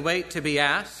passively wait to be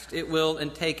asked. It will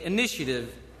take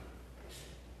initiative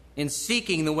in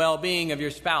seeking the well-being of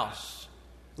your spouse.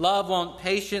 Love won't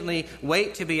patiently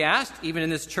wait to be asked, even in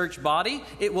this church body.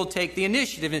 It will take the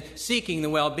initiative in seeking the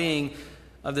well-being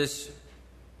of this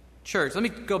church. Let me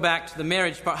go back to the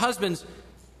marriage part. Husbands,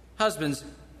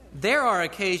 there are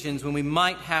occasions when we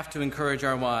might have to encourage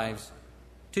our wives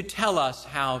to tell us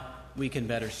how we can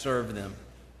better serve them.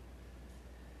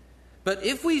 But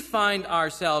if we find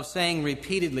ourselves saying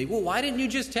repeatedly, well, why didn't you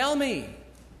just tell me?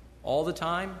 All the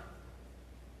time?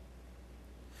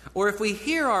 Or if we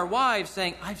hear our wives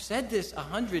saying, I've said this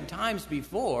 100 times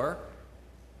before,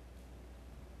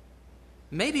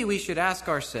 maybe we should ask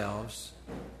ourselves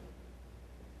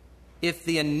if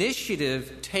the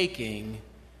initiative-taking,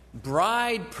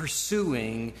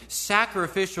 bride-pursuing,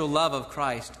 sacrificial love of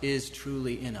Christ is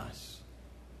truly in us.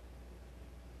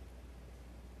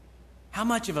 How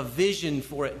much of a vision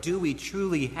for it do we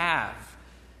truly have?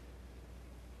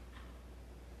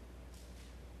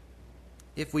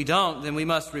 If we don't, then we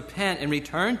must repent and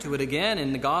return to it again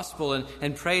in the gospel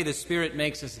and pray the Spirit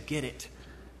makes us get it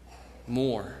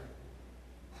more.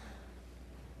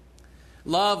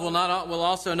 Love will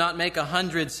also not make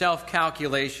 100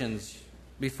 self-calculations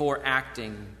before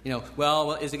acting.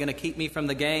 Well, is it going to keep me from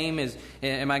the game? Is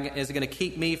it going to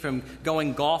keep me from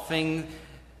going golfing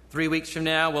 3 weeks from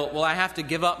now? Will I have to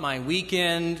give up my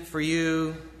weekend for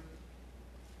you?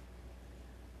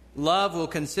 Love will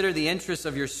consider the interests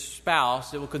of your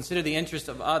spouse. It will consider the interests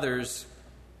of others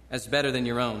as better than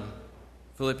your own.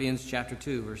 Philippians chapter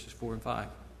 2, verses 4 and 5.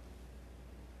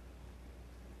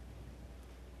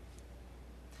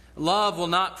 Love will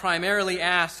not primarily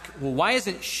ask, well, why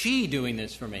isn't she doing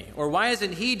this for me? Or why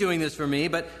isn't he doing this for me?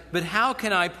 But how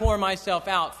can I pour myself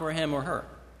out for him or her?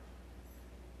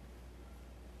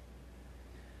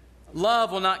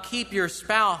 Love will not keep your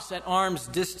spouse at arm's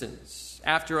distance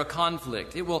after a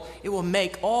conflict. It will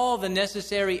make all the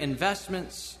necessary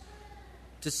investments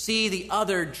to see the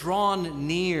other drawn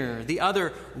near, the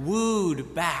other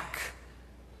wooed back,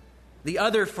 the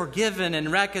other forgiven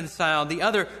and reconciled, the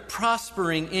other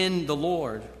prospering in the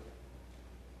Lord.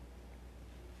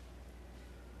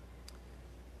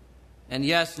 And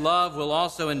yes, love will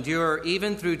also endure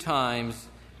even through times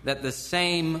that the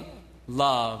same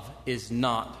love is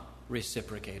not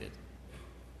reciprocated.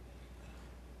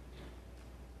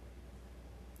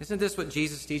 Isn't this what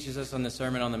Jesus teaches us on the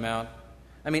Sermon on the Mount?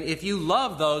 I mean, if you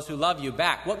love those who love you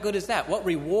back, what good is that? What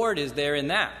reward is there in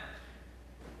that?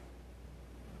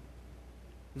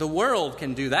 The world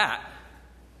can do that.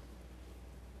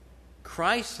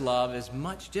 Christ's love is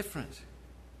much different.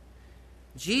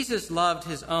 Jesus loved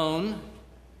his own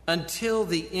until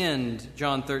the end,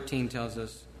 John 13 tells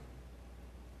us,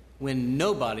 when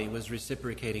nobody was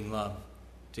reciprocating love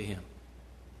to him.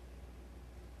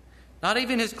 Not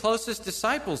even his closest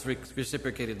disciples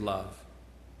reciprocated love.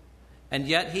 And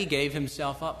yet he gave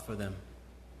himself up for them.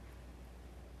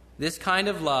 This kind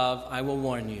of love, I will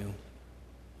warn you,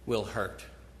 will hurt.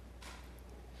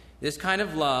 This kind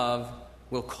of love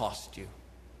will cost you.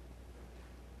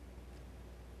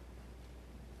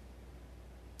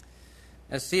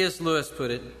 As C.S. Lewis put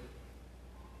it,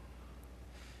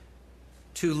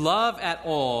 to love at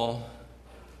all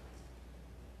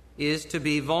is to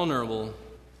be vulnerable.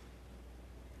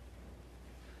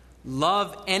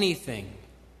 Love anything,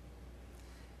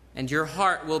 and your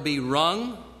heart will be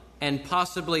wrung and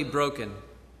possibly broken.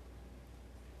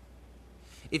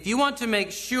 If you want to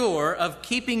make sure of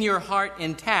keeping your heart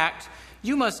intact,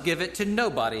 you must give it to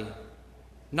nobody,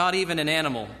 not even an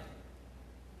animal.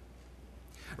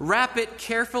 Wrap it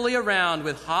carefully around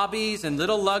with hobbies and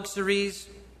little luxuries.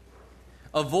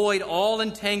 Avoid all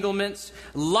entanglements.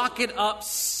 Lock it up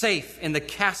safe in the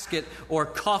casket or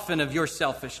coffin of your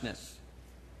selfishness.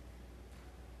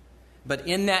 But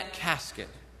in that casket,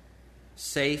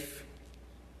 safe,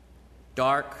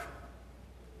 dark,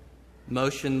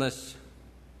 motionless,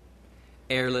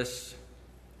 airless,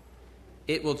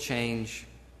 it will change.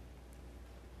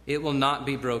 It will not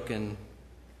be broken.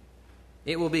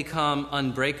 It will become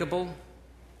unbreakable,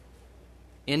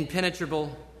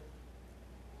 impenetrable,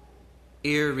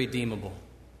 irredeemable.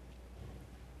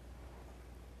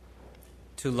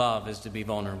 To love is to be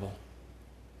vulnerable.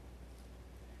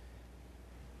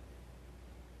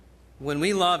 When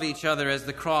we love each other as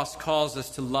the cross calls us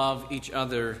to love each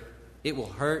other, it will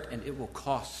hurt and it will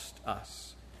cost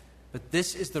us. But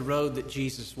this is the road that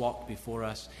Jesus walked before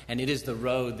us, and it is the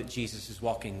road that Jesus is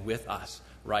walking with us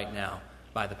right now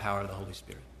by the power of the Holy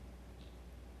Spirit.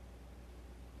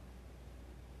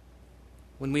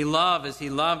 When we love as He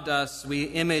loved us, we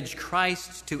image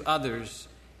Christ to others,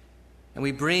 and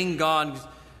we bring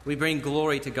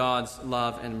glory to God's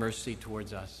love and mercy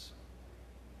towards us.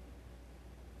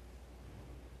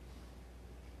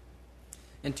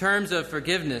 In terms of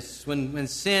forgiveness, when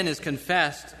sin is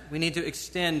confessed, we need to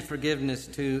extend forgiveness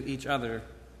to each other,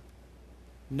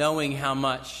 knowing how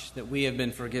much that we have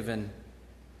been forgiven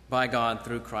by God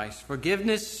through Christ.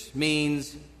 Forgiveness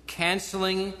means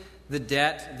canceling the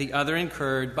debt the other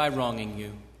incurred by wronging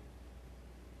you,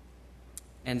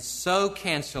 and so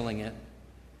canceling it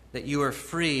that you are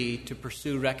free to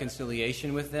pursue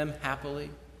reconciliation with them happily,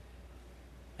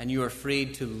 and you are free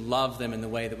to love them in the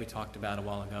way that we talked about a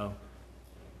while ago,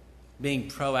 being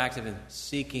proactive in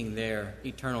seeking their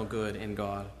eternal good in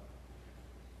God.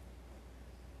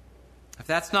 If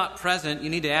that's not present, you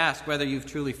need to ask whether you've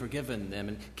truly forgiven them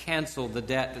and canceled the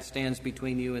debt that stands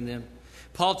between you and them.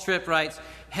 Paul Tripp writes,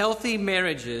 healthy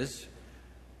marriages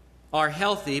are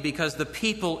healthy because the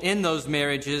people in those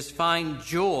marriages find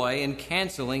joy in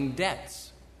canceling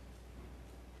debts.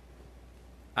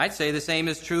 I'd say the same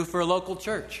is true for a local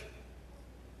church.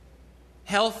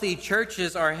 Healthy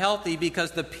churches are healthy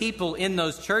because the people in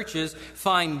those churches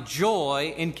find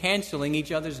joy in canceling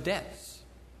each other's debts.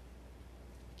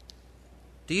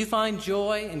 Do you find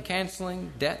joy in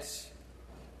canceling debts?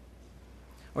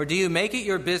 Or do you make it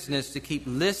your business to keep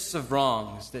lists of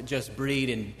wrongs that just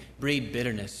breed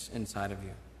bitterness inside of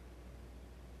you?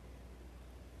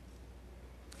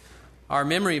 Our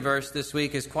memory verse this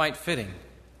week is quite fitting.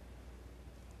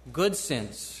 Good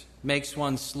sense makes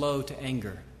one slow to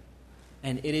anger,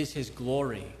 and it is His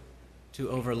glory to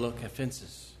overlook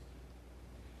offenses.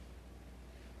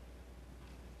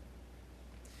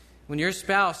 When your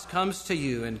spouse comes to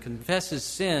you and confesses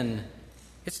sin,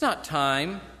 it's not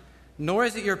time, nor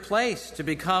is it your place to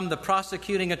become the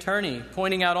prosecuting attorney,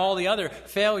 pointing out all the other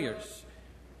failures.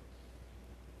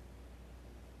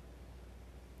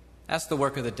 That's the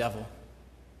work of the devil.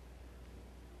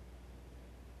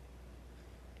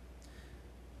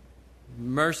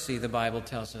 Mercy, the Bible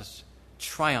tells us,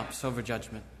 triumphs over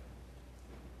judgment.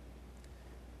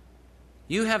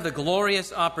 You have the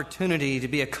glorious opportunity to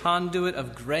be a conduit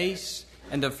of grace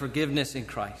and of forgiveness in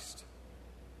Christ.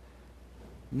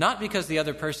 Not because the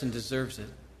other person deserves it.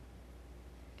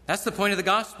 That's the point of the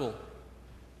gospel.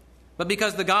 But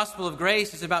because the gospel of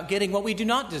grace is about getting what we do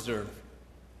not deserve.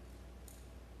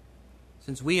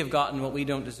 Since we have gotten what we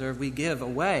don't deserve, we give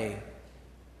away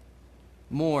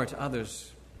more to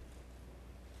others.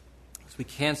 As we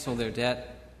cancel their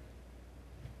debt.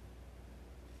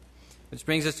 Which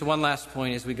brings us to one last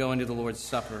point as we go into the Lord's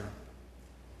Supper.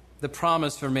 The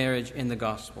promise for marriage in the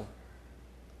gospel.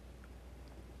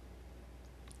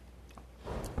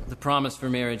 The promise for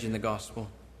marriage in the gospel.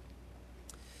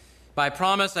 By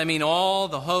promise, I mean all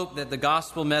the hope that the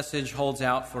gospel message holds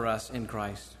out for us in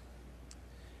Christ.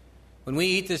 When we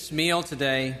eat this meal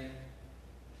today,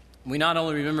 we not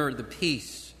only remember the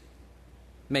peace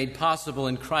made possible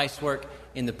in Christ's work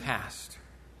in the past.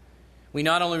 We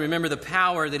not only remember the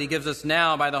power that He gives us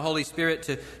now by the Holy Spirit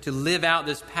to live out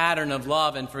this pattern of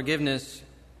love and forgiveness,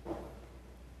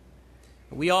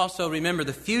 but we also remember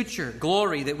the future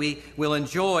glory that we will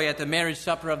enjoy at the marriage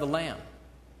supper of the Lamb.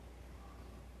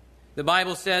 The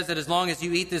Bible says that as long as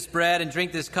you eat this bread and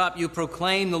drink this cup, you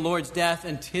proclaim the Lord's death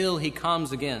until he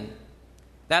comes again.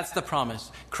 That's the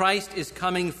promise. Christ is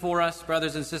coming for us,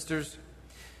 brothers and sisters.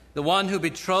 The one who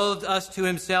betrothed us to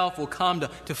himself will come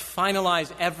to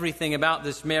finalize everything about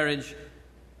this marriage,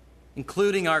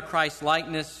 including our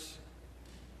Christ-likeness.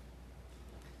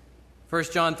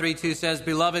 1 John 3:2 says,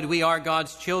 "Beloved, we are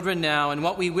God's children now, and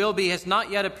what we will be has not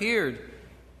yet appeared.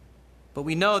 But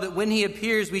we know that when he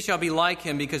appears, we shall be like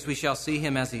him, because we shall see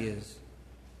him as he is."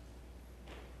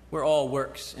 We're all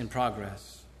works in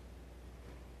progress.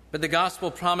 But the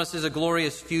gospel promises a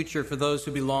glorious future for those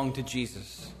who belong to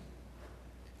Jesus.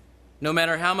 No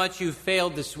matter how much you've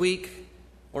failed this week,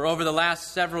 or over the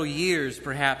last several years,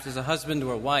 perhaps, as a husband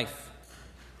or a wife,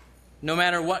 no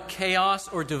matter what chaos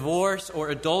or divorce or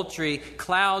adultery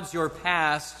clouds your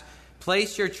past,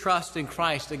 place your trust in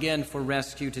Christ again for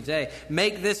rescue today.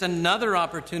 Make this another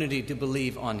opportunity to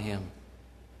believe on him,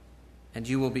 and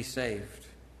you will be saved.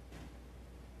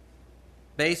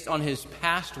 Based on his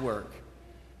past work,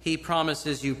 he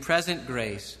promises you present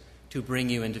grace to bring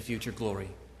you into future glory.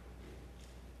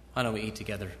 Why don't we eat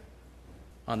together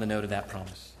on the note of that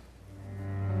promise?